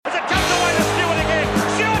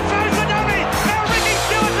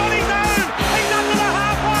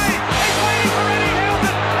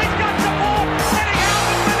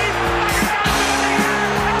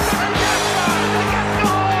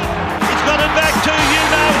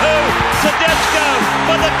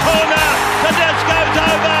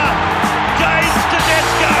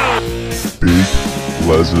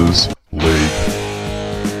Les's League.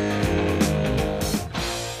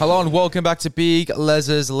 Hello and welcome back to Big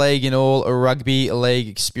Les's League and all rugby league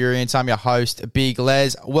experience. I'm your host, Big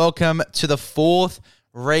Les. Welcome to the fourth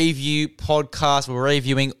review podcast. We're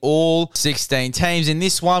reviewing all 16 teams. In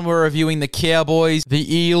this one, we're reviewing the Cowboys,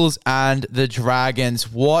 the Eels, and the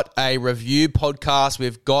Dragons. What a review podcast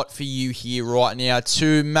we've got for you here right now.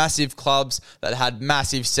 Two massive clubs that had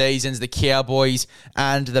massive seasons, the Cowboys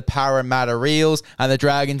and the Parramatta Eels, and the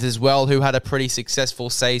Dragons as well, who had a pretty successful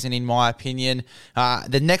season in my opinion.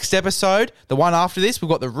 The next episode, the one after this,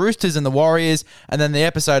 we've got the Roosters and the Warriors, and then the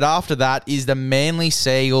episode after that is the Manly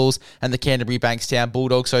Seagulls and the Canterbury Bankstown Bulldogs.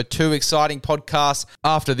 So two exciting podcasts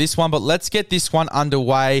after this one, but let's get this one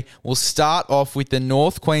underway. We'll start off with the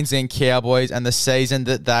North Queensland Cowboys and the season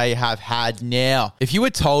that they have had now. If you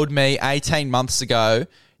had told me 18 months ago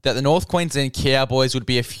that the North Queensland Cowboys would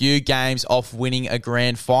be a few games off winning a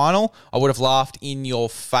grand final, I would have laughed in your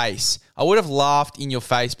face. I would have laughed in your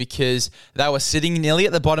face because they were sitting nearly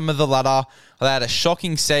at the bottom of the ladder. They had a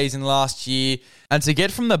shocking season last year. And to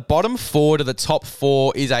get from the bottom four to the top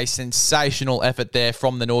four is a sensational effort there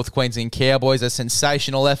from the North Queensland Cowboys, a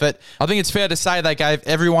sensational effort. I think it's fair to say they gave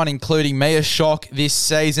everyone, including me, a shock this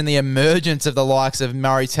season. The emergence of the likes of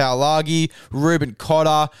Murray Taulagi, Reuben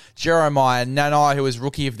Cotter, Jeremiah Nanai, who was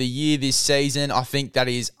Rookie of the Year this season. I think that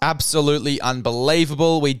is absolutely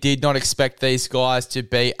unbelievable. We did not expect these guys to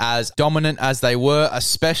be as dominant as they were,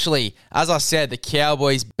 especially, as I said, the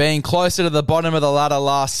Cowboys being closer to the bottom of the ladder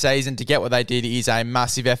last season. To get what they did is a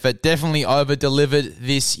massive effort. Definitely over-delivered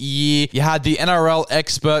this year. You had the NRL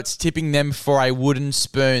experts tipping them for a wooden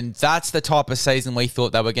spoon. That's the type of season we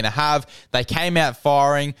thought they were going to have. They came out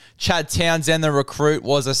firing. Chad Townsend, the recruit,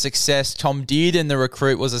 was a success. Tom Dearden, the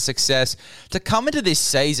recruit, was a success. To come into this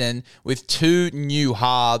season with two new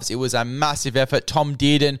halves, it was a massive effort. Tom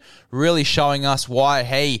Dearden really showing us why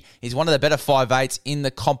he is one of the better 5'8" in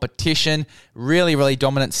the competition. Really, really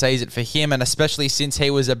dominant season for him, and especially since he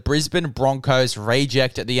was a Brisbane Broncos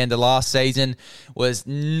reject at the end of last season, was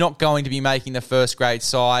not going to be making the first grade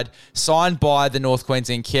side. Signed by the North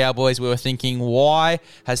Queensland Cowboys. We were thinking, why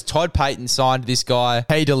has Todd Payten signed this guy?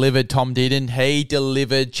 He delivered. Tom Dearden. He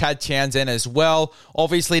delivered. Chad Townsend as well.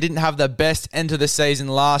 Obviously didn't have the best end to the season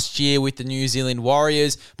last year with the New Zealand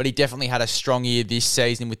Warriors, but he definitely had a strong year this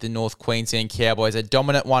season with the North Queensland Cowboys. A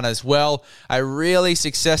dominant one as well. A really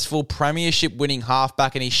successful premiership winning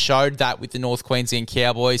halfback, and he showed that with the North Queensland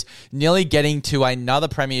Cowboys, nearly getting to another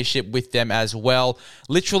premiership with them as well.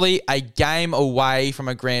 Literally a game away from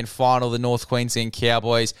a grand final, the North Queensland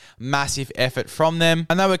Cowboys. Massive effort from them.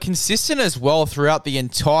 And they were consistent as well throughout the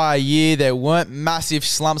entire year. There weren't massive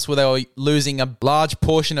slumps where they were losing a large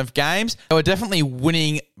portion of games. They were definitely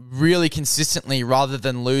winning really consistently rather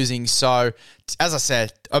than losing. So, as I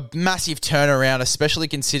said, a massive turnaround, especially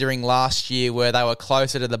considering last year where they were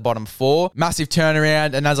closer to the bottom four. Massive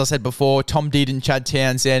turnaround, and as I said before, Tom Dearden, Chad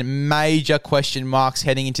Townsend, major question marks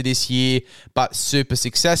heading into this year, but super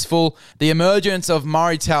successful. The emergence of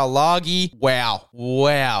Murray Taulagi, wow,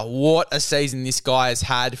 what a season this guy has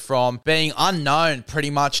had, from being unknown pretty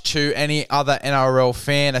much to any other NRL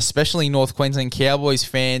fan, especially North Queensland Cowboys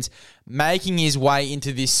fans, making his way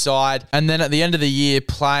into this side, and then at the end of the year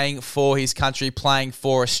playing for his country, playing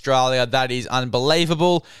for Australia. That is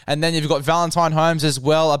unbelievable. And then you've got Valentine Holmes as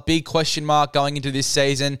well, a big question mark going into this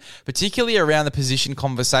season, particularly around the position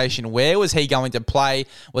conversation. Where was he going to play?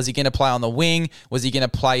 Was he going to play on the wing? Was he going to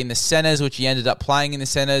play in the centres, which he ended up playing in the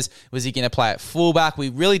centres? Was he going to play at fullback? We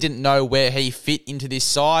really didn't know where he fit into this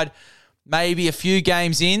side. Maybe a few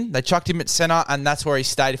games in, they chucked him at centre, and that's where he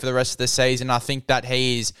stayed for the rest of the season. I think that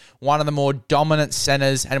he is one of the more dominant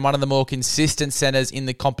centres and one of the more consistent centres in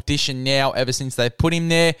the competition now, ever since they put him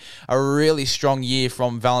there. A really strong year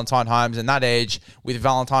from Valentine Holmes, and that edge with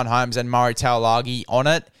Valentine Holmes and Murray Taulagi on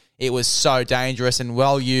it, it was so dangerous and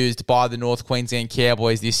well used by the North Queensland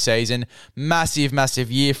Cowboys this season. Massive,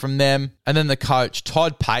 massive year from them. And then the coach,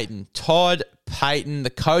 Todd Payten,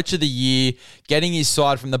 the coach of the year, getting his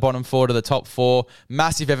side from the bottom four to the top four.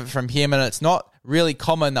 Massive effort from him, and it's not really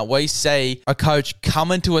common that we see a coach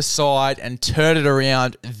come into a side and turn it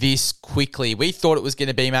around this quickly. We thought it was going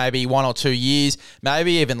to be maybe 1 or 2 years,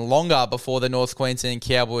 maybe even longer before the North Queensland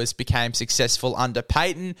Cowboys became successful under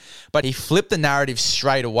Payten, but he flipped the narrative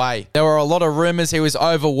straight away. There were a lot of rumours he was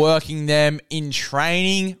overworking them in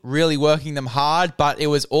training, really working them hard, but it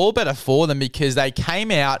was all better for them because they came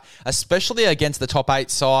out, especially against the top 8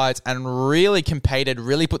 sides, and really competed,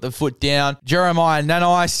 really put the foot down. Jeremiah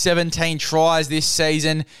Nanai, 17 tries this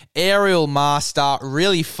season, aerial master,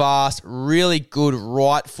 really fast, really good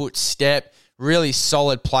right foot step, Really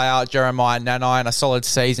solid player, Jeremiah Nanai, and a solid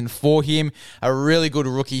season for him. A really good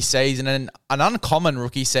rookie season and an uncommon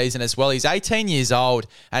rookie season as well. He's 18 years old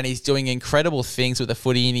and he's doing incredible things with the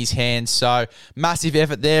footy in his hands. So massive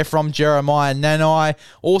effort there from Jeremiah Nanai.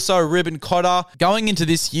 Also, Ruben Cotter. Going into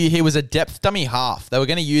this year, he was a depth dummy half. They were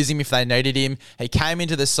going to use him if they needed him. He came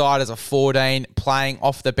into the side as a 14, playing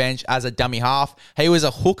off the bench as a dummy half. He was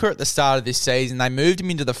a hooker at the start of this season. They moved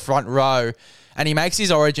him into the front row and he makes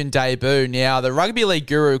his Origin debut. Now, the Rugby League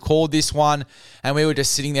Guru called this one, and we were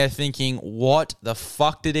just sitting there thinking, what the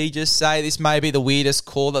fuck did he just say? This may be the weirdest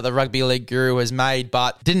call that the Rugby League Guru has made,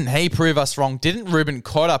 but didn't he prove us wrong? Didn't Ruben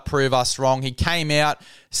Cotter prove us wrong? He came out,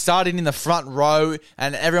 started in the front row,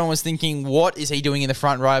 and everyone was thinking, what is he doing in the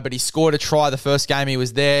front row? But he scored a try the first game he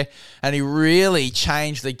was there, and he really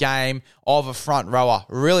changed the game of a front rower.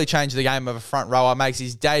 Really changed the game of a front rower. Makes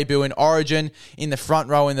his debut in Origin in the front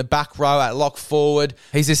row, in the back row at lock forward.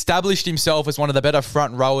 He's established himself as one of the better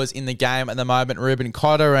front rowers in the game at the moment, Ruben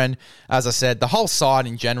Cotter. And as I said, the whole side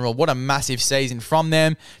in general, what a massive season from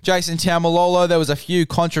them. Jason Taumalolo, there was a few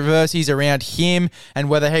controversies around him and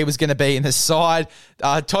whether he was going to be in the side.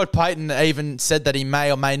 Todd Payten even said that he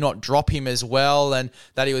may or may not drop him as well and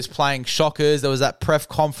that he was playing shockers. There was that press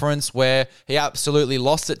conference where he absolutely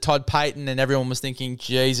lost it, Todd Payten, and everyone was thinking,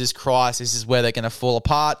 Jesus Christ, this is where they're going to fall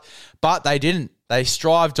apart. But they didn't. They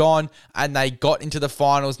strived on and they got into the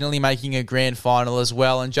finals, nearly making a grand final as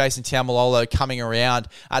well. And Jason Taumalolo coming around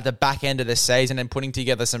at the back end of the season and putting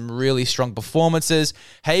together some really strong performances.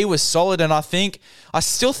 He was solid, and I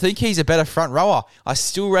still think he's a better front rower. I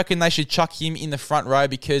still reckon they should chuck him in the front row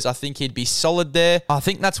because I think he'd be solid there. I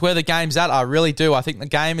think that's where the game's at. I really do. I think the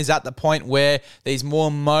game is at the point where these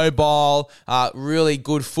more mobile, really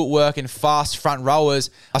good footwork and fast front rowers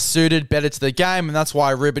are suited better to the game, and that's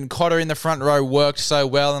why Ruben Cotter in the front row worked so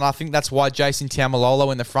well, and I think that's why Jason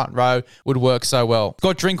Taumalolo in the front row would work so well.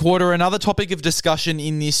 Scott Drinkwater, another topic of discussion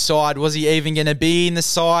in this side. Was he even going to be in the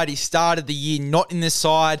side? He started the year not in the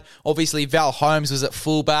side. Obviously, Val Holmes was at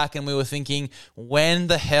fullback, and we were thinking, when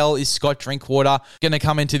the hell is Scott Drinkwater going to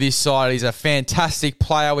come into this side? He's a fantastic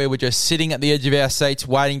player. We were just sitting at the edge of our seats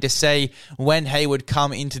waiting to see when he would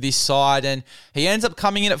come into this side, and he ends up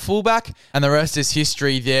coming in at fullback, and the rest is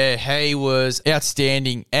history there. He was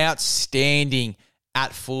outstanding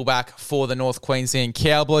at fullback for the North Queensland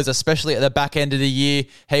Cowboys, especially at the back end of the year.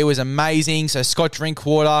 He was amazing. So Scott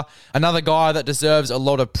Drinkwater, another guy that deserves a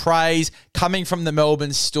lot of praise, coming from the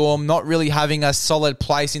Melbourne Storm, not really having a solid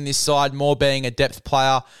place in this side, more being a depth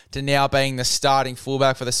player to now being the starting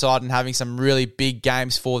fullback for the side and having some really big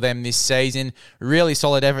games for them this season. Really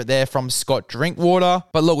solid effort there from Scott Drinkwater.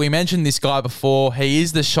 But look, we mentioned this guy before. He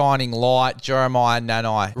is the shining light, Jeremiah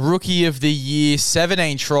Nanai. Rookie of the year,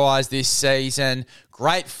 17 tries this season.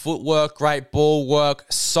 Great footwork, great ball work,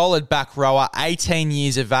 solid back rower, 18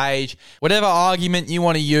 years of age. Whatever argument you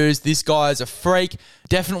want to use, this guy is a freak.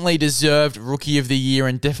 Definitely deserved Rookie of the Year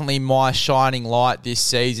and definitely my shining light this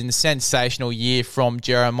season. Sensational year from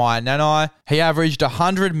Jeremiah Nanai. He averaged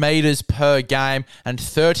 100 metres per game and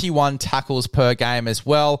 31 tackles per game as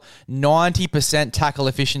well. 90% tackle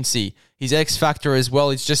efficiency. His X factor as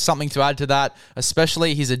well is just something to add to that,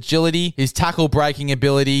 especially his agility, his tackle breaking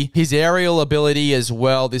ability, his aerial ability as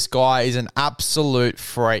well. This guy is an absolute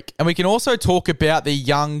freak. And we can also talk about the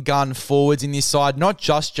young gun forwards in this side, not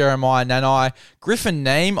just Jeremiah Nanai. Griffin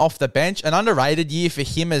Neame off the bench, an underrated year for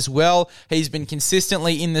him as well. He's been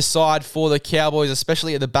consistently in the side for the Cowboys,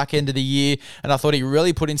 especially at the back end of the year, and I thought he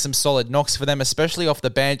really put in some solid knocks for them, especially off the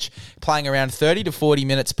bench, playing around 30 to 40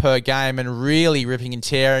 minutes per game and really ripping and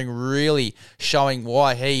tearing, really showing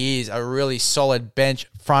why he is a really solid bench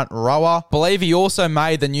front rower. Believe he also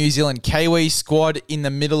made the New Zealand Kiwi squad in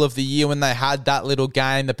the middle of the year when they had that little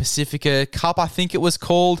game, the Pacifica Cup, I think it was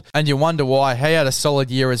called, and you wonder why. He had a solid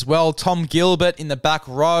year as well. Tom Gilbert in the back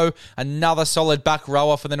row, another solid back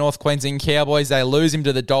rower for the North Queensland Cowboys. They lose him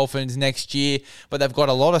to the Dolphins next year, but they've got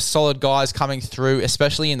a lot of solid guys coming through,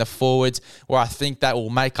 especially in the forwards, where I think that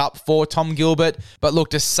will make up for Tom Gilbert. But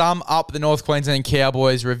look, to sum up the North Queensland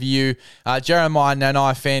Cowboys review, Jeremiah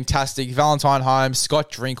Nanai, fantastic. Valentine Holmes, Scott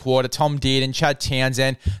Drinkwater, Tom Dearden, Chad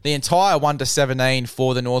Townsend. The entire 1-17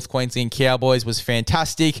 for the North Queensland Cowboys was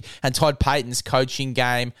fantastic, and Todd Payten's coaching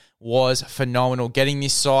game was phenomenal. Getting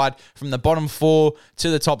this side from the bottom four to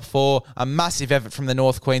the top four, a massive effort from the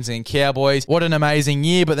North Queensland Cowboys. What an amazing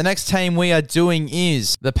year. But the next team we are doing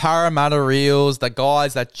is the Parramatta Eels, the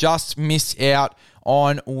guys that just missed out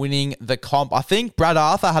on winning the comp. I think Brad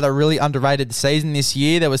Arthur had a really underrated season this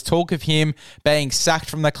year. There was talk of him being sacked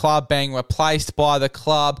from the club, being replaced by the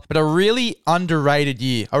club, but a really underrated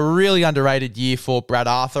year for Brad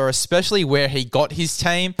Arthur, especially where he got his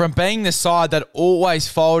team from being the side that always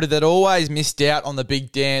folded, that always missed out on the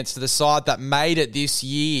big dance, to the side that made it this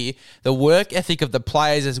year. The work ethic of the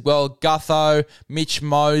players as well. Gutho, Mitch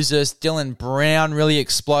Moses, Dylan Brown really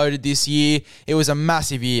exploded this year. It was a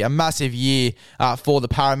massive year for the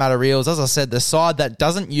Parramatta Eels. As I said, the side that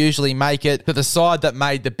doesn't usually make it, but the side that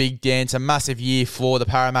made the big dance. A massive year for the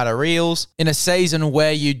Parramatta Eels in a season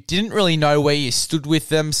where you didn't really know where you stood with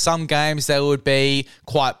them. Some games they would be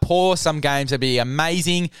quite poor, some games they'd be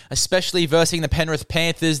amazing, especially versus the Penrith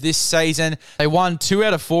Panthers this season. They won 2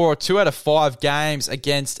 out of 4 or 2 out of 5 games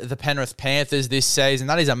against the Penrith Panthers this season.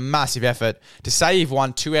 That is a massive effort. To say you've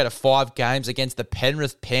won 2 out of 5 games against the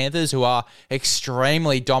Penrith Panthers, who are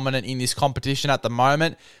extremely dominant in this competition at the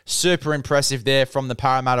moment, super impressive there from the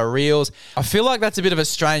Parramatta Eels. I feel like that's a bit of a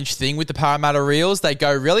strange thing with the Parramatta Eels. They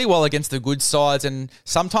go really well against the good sides, and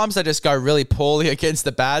sometimes they just go really poorly against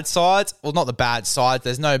the bad sides. Well, not the bad sides.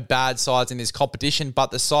 There's no bad sides in this competition,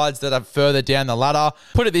 but the sides that are further down the ladder.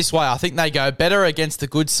 Put it this way, I think they go better against the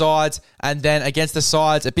good sides, and then against the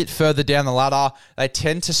sides a bit further down the ladder, they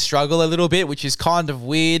tend to struggle a little bit, which is kind of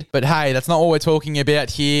weird. But hey, that's not what we're talking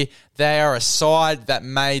about here. They are a side that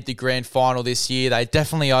made the grand final this year. They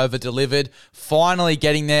definitely over-delivered, finally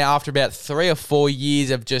getting there after about 3 or 4 years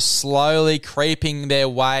of just slowly creeping their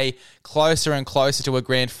way closer and closer to a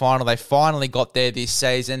grand final. They finally got there this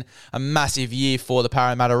season. A massive year for the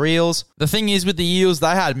Parramatta Eels. The thing is with the Eels, they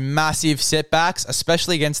had massive setbacks,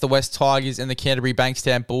 especially against the West Tigers and the Canterbury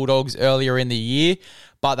Bankstown Bulldogs earlier in the year,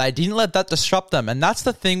 but they didn't let that disrupt them. And that's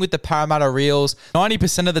the thing with the Parramatta Eels.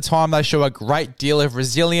 90% of the time, they show a great deal of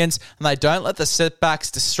resilience, and they don't let the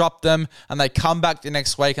setbacks disrupt them, and they come back the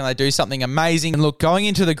next week and they do something amazing. And look, going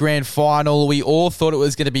into the grand final, we all thought it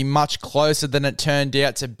was going to be much closer than it turned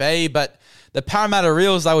out to be, but the Parramatta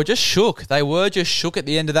Eels, they were just shook. They were just shook at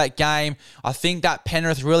the end of that game. I think that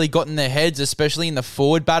Penrith really got in their heads, especially in the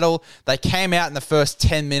forward battle. They came out in the first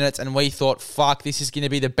 10 minutes and we thought, fuck, this is going to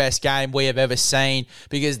be the best game we have ever seen,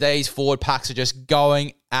 because these forward packs are just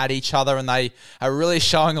going at each other, and they are really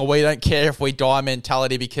showing a we don't care if we die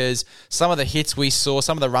mentality, because some of the hits we saw,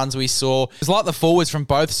 some of the runs we saw, it's like the forwards from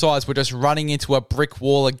both sides were just running into a brick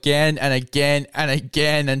wall again and again and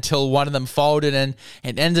again until one of them folded, and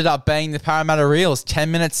it ended up being the Parramatta Eels. 10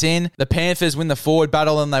 minutes in, the Panthers win the forward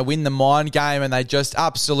battle and they win the mind game, and they just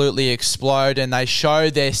absolutely explode, and they show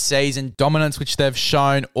their season dominance, which they've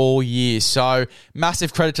shown all year. So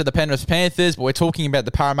massive credit to the Penrith Panthers, but we're talking about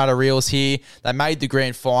the Parramatta Eels here. They made the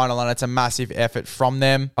grand final, and it's a massive effort from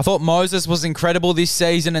them. I thought Moses was incredible this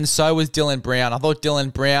season, and so was Dylan Brown. I thought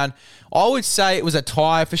Dylan Brown, I would say it was a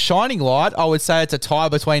tie for shining light. I would say it's a tie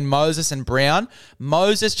between Moses and Brown.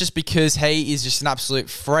 Moses, just because he is just an absolute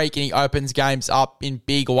freak and he opens games up in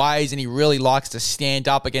big ways and he really likes to stand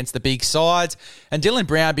up against the big sides. And Dylan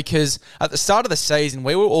Brown, because at the start of the season,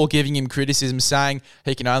 we were all giving him criticism saying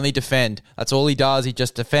he can only defend. That's all he does. He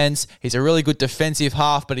just defends. He's a really good defensive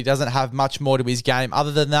half, but he doesn't have much more to his game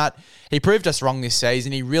other than that. He proved us wrong this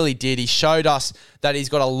season. He really did. He showed us that he's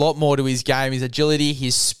got a lot more to his game. His agility,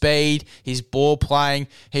 his speed, his ball playing.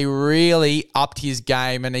 He really upped his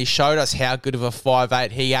game, and he showed us how good of a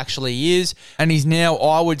 5'8" he actually is. And he's now,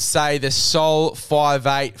 I would say, the sole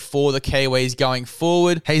 5'8" for the Kiwis going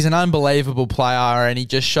forward. He's an unbelievable player, and he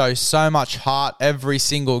just shows so much heart every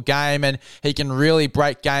single game, and he can really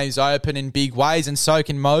break games open in big ways, and so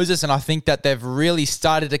can Moses. And I think that they've really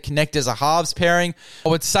started to connect as a halves pairing. I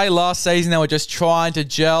would say last season they were just trying to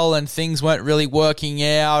gel and things weren't really working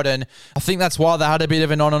out, and I think that's why they had a bit of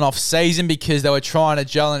an on and off season, because they were trying to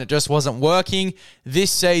gel and it just wasn't working. This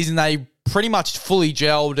season they pretty much fully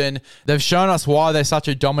gelled, and they've shown us why they're such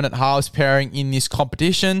a dominant halves pairing in this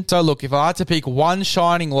competition. So look, if I had to pick one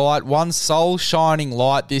shining light, one sole shining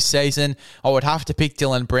light this season, I would have to pick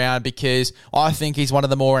Dylan Brown, because I think he's one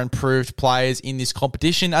of the more improved players in this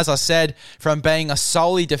competition. As I said, from being a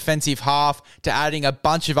solely defensive half to adding a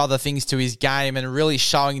bunch of other things to his game and really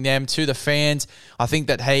showing them to the fans, I think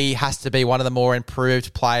that he has to be one of the more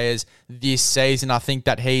improved players this season. I think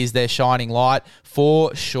that he is their shining light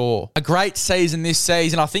for sure. A great great season this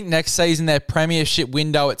season. I think next season, their premiership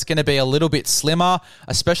window, it's going to be a little bit slimmer,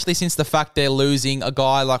 especially since the fact they're losing a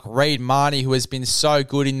guy like Reid Marnie, who has been so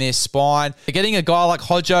good in their spine. They're getting a guy like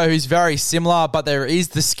Hodjo, who's very similar, but there is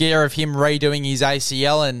the scare of him redoing his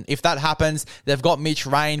ACL, and if that happens, they've got Mitch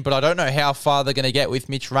Rain, but I don't know how far they're going to get with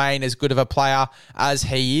Mitch Rain, as good of a player as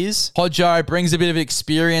he is. Hodjo brings a bit of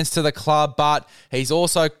experience to the club, but he's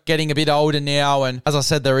also getting a bit older now, and as I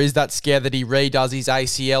said, there is that scare that he redoes his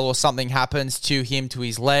ACL or something happens to him, to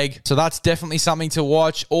his leg. So that's definitely something to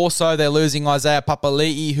watch. Also, they're losing Isaiah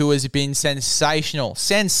Papali'i, who has been sensational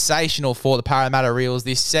for the Parramatta Reels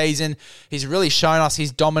this season. He's really shown us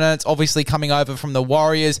his dominance, obviously coming over from the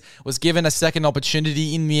Warriors, was given a second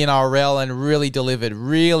opportunity in the NRL and really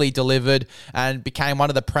delivered and became one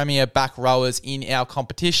of the premier back rowers in our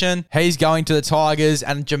competition. He's going to the Tigers,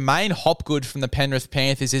 and Jermaine Hopgood from the Penrith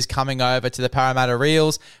Panthers is coming over to the Parramatta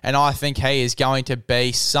Reels, and I think he is going to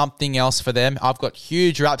be something else for them. I've got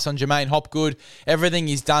huge raps on Jermaine Hopgood. Everything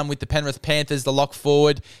he's done with the Penrith Panthers, the lock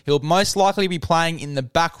forward, he'll most likely be playing in the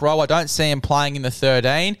back row. I don't see him playing in the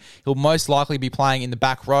 13. He'll most likely be playing in the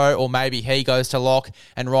back row, or maybe he goes to lock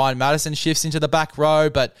and Ryan Madison shifts into the back row,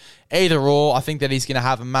 but either or, I think that he's going to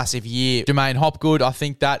have a massive year. Jermaine Hopgood, I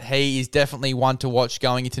think that he is definitely one to watch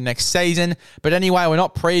going into next season. But anyway, we're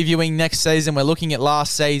not previewing next season. We're looking at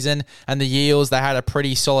last season and the Eels. They had a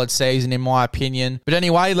pretty solid season in my opinion. But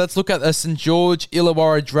anyway, let's look at the St. George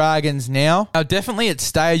Illawarra Dragons now. Now, definitely at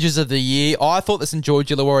stages of the year, I thought the St. George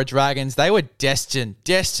Illawarra Dragons, they were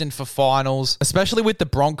destined for finals, especially with the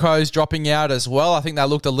Broncos dropping out as well. I think they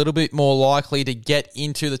looked a little bit more likely to get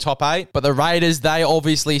into the top 8. But the Raiders, they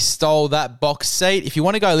obviously stole that box seat. If you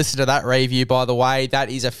want to go listen to that review, by the way,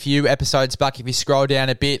 that is a few episodes back. If you scroll down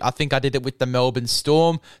a bit, I think I did it with the Melbourne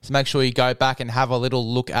Storm, so make sure you go back and have a little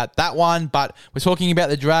look at that one. But we're talking about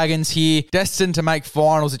the Dragons here, destined to make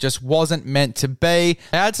finals. It just wasn't meant to be.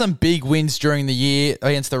 They had some big wins during the year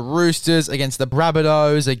against the Roosters, against the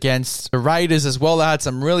Brabbados, against the Raiders as well. They had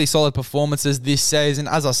some really solid performances this season.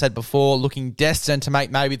 As I said before, looking destined to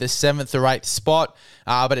make maybe the 7th or 8th spot,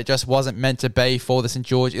 but it just wasn't meant to be for the St.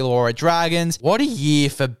 George Illawarra Dragons. What a year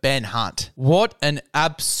for Ben Hunt. What an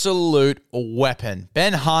absolute weapon.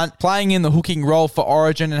 Ben Hunt playing in the hooking role for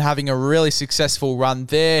Origin and having a really successful run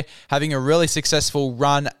there, having a really successful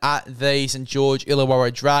run at the St. George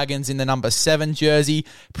Illawarra Dragons in the number 7 jersey,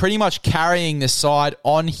 pretty much carrying the side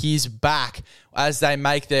on his back as they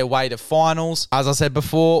make their way to finals. As I said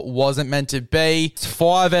before, wasn't meant to be. It's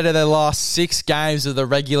 5 out of their last 6 games of the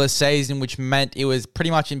regular season, which meant it was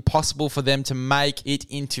pretty much impossible for them to make it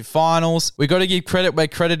into finals. We got to give credit where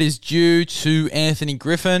credit is due to Anthony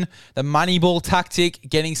Griffin. The Moneyball tactic,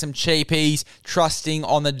 getting some cheapies, trusting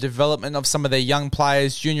on the development of some of their young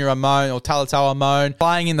players, Junior Amone or Talatau Amone,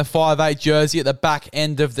 playing in the 5'8 jersey at the back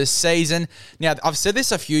end of the season. Now, I've said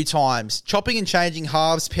this a few times, chopping and changing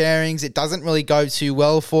halves pairings, it doesn't really go too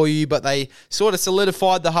well for you, but they sort of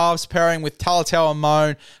solidified the halves pairing with Talatau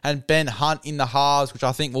Amone and Ben Hunt in the halves, which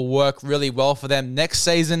I think will work really well for them next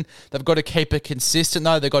season. They've got to keep it consistent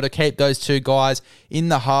though. They've got to keep those two guys in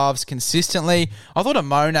the halves consistently. I thought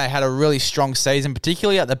Amone had a really strong season,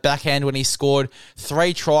 particularly at the back end when he scored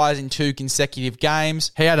 3 tries in 2 consecutive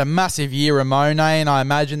games. He had a massive year, Amone, and I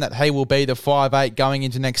imagine that he will be the 5'8 going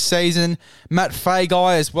into next season. Matt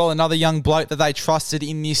Fagai as well, another young bloke that they trusted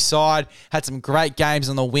in this side, had some great games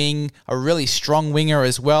on the wing, a really strong winger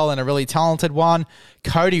as well, and a really talented one.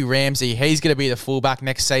 Cody Ramsey, he's going to be the fullback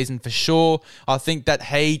next season for sure. I think that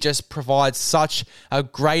he just provides such a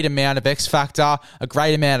great amount of X factor, a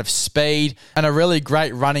great amount of speed, and a really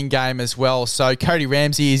great running game as well. So Cody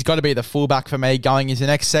Ramsey, he's got to be the fullback for me going into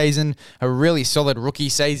next season. A really solid rookie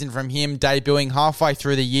season from him, debuting halfway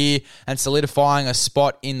through the year and solidifying a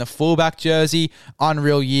spot in the fullback jersey.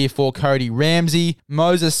 Unreal year for Cody Ramsey.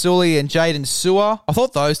 Moses Sully and Jaden Sewer, I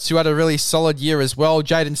thought those two had a really solid year as well.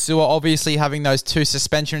 Jaden Sewer obviously having those 2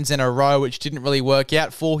 suspensions in a row, which didn't really work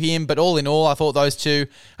out for him. But all in all, I thought those two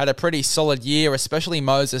had a pretty solid year, especially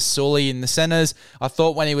Moses Sully in the centres. I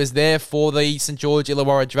thought when he was there for the St. George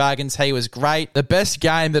Illawarra Dragons, he was great. The best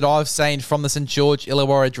game that I've seen from the St. George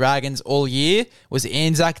Illawarra Dragons all year was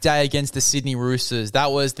Anzac Day against the Sydney Roosters.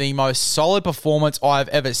 That was the most solid performance I've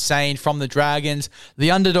ever seen from the Dragons.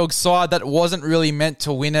 The underdog side that wasn't really meant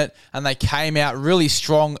to win it, and they came out really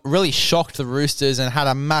strong, really shocked the Roosters and had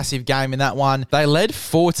a massive game in that one. They led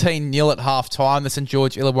 14-0 at halftime. The St.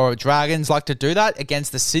 George Illawarra Dragons like to do that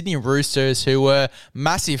against the Sydney Roosters, who were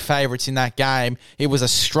massive favourites in that game. It was a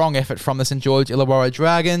strong effort from the St. George Illawarra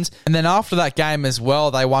Dragons. And then after that game as well,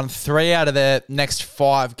 they won 3 out of their next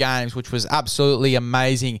 5 games, which was absolutely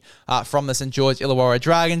amazing from the St. George Illawarra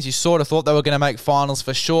Dragons. You sort of thought they were going to make finals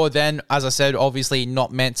for sure. Then, as I said, obviously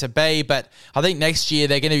not meant to be, but I think next year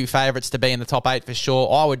they're going to be favourites to be in the top 8 for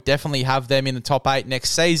sure. I would definitely have them in the top 8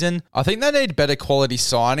 next season. I think they need better quality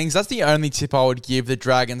signings. That's the only tip I would give the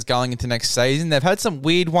Dragons going into next season. They've had some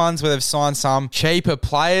weird ones where they've signed some cheaper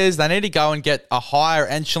players. They need to go and get a higher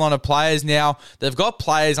echelon of players now. They've got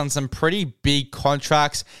players on some pretty big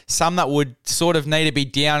contracts, some that would sort of need to be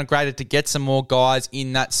downgraded to get some more guys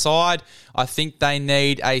in that side. I think they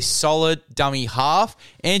need a solid dummy half.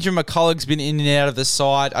 Andrew McCulloch's been in and out of the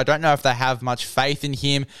side. I don't know if they have much faith in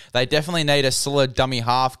him. They definitely need a solid dummy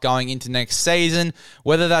half going into next season.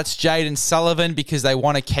 Whether that's Jaden Sullivan, because they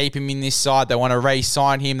want to keep him in this side, they want to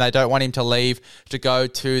re-sign him, they don't want him to leave to go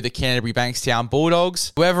to the Canterbury Bankstown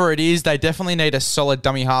Bulldogs. Whoever it is, they definitely need a solid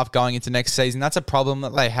dummy half going into next season. That's a problem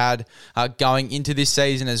that they had going into this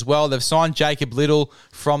season as well. They've signed Jacob Little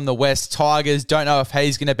from the West Tigers. Don't know if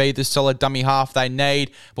he's going to be the solid dummy half they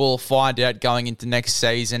need, but we'll find out going into next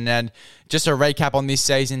season. And just a recap on this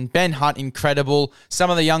season: Ben Hunt, incredible.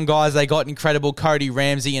 Some of the young guys they got, incredible. Cody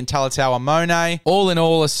Ramsey and Talatau Amone. All in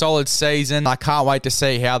all, a solid season. I can't wait to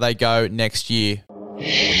see how they go next year.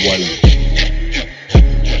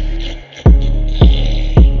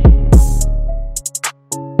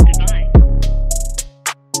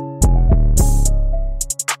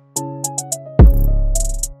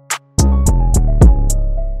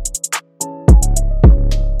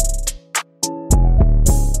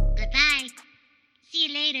 See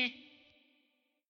you later.